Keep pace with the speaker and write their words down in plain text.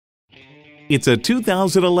It's a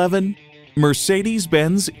 2011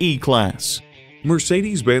 Mercedes-Benz E-Class.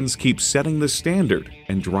 Mercedes-Benz keeps setting the standard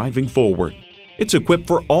and driving forward. It's equipped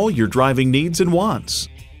for all your driving needs and wants.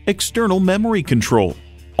 External memory control,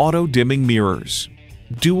 auto-dimming mirrors,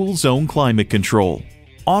 dual-zone climate control,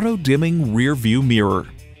 auto-dimming rear-view mirror,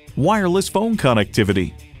 wireless phone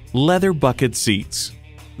connectivity, leather bucket seats,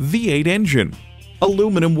 V8 engine,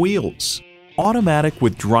 aluminum wheels, automatic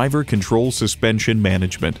with driver control suspension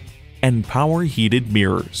management, and power heated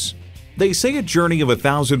mirrors. They say a journey of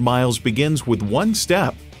 1,000 miles begins with one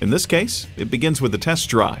step. In this case, it begins with a test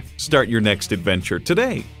drive. Start your next adventure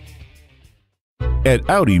today. At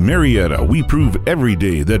Audi Marietta, we prove every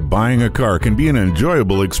day that buying a car can be an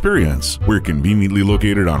enjoyable experience. We're conveniently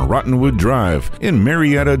located on Rottenwood Drive in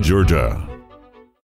Marietta, Georgia.